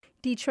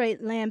Detroit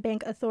Land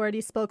Bank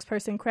Authority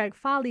spokesperson Craig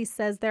Foley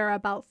says there are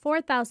about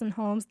 4,000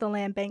 homes the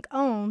land bank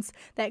owns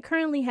that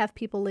currently have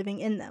people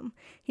living in them.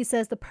 He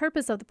says the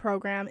purpose of the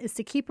program is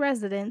to keep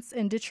residents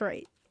in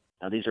Detroit.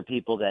 Now, these are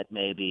people that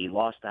maybe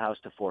lost the house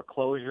to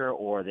foreclosure,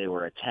 or they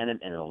were a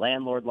tenant and the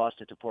landlord lost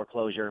it to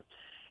foreclosure,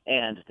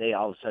 and they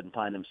all of a sudden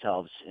find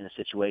themselves in a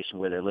situation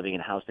where they're living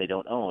in a house they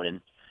don't own. And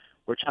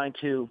we're trying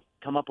to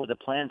come up with a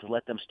plan to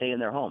let them stay in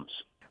their homes.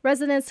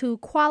 Residents who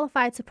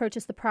qualify to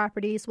purchase the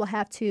properties will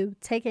have to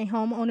take a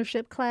home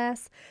ownership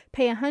class,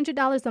 pay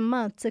 $100 a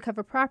month to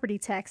cover property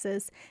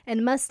taxes,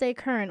 and must stay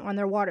current on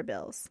their water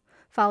bills.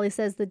 Foley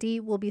says the deed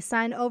will be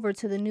signed over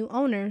to the new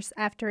owners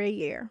after a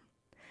year.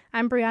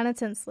 I'm Brianna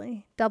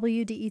Tinsley,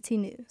 WDET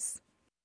News.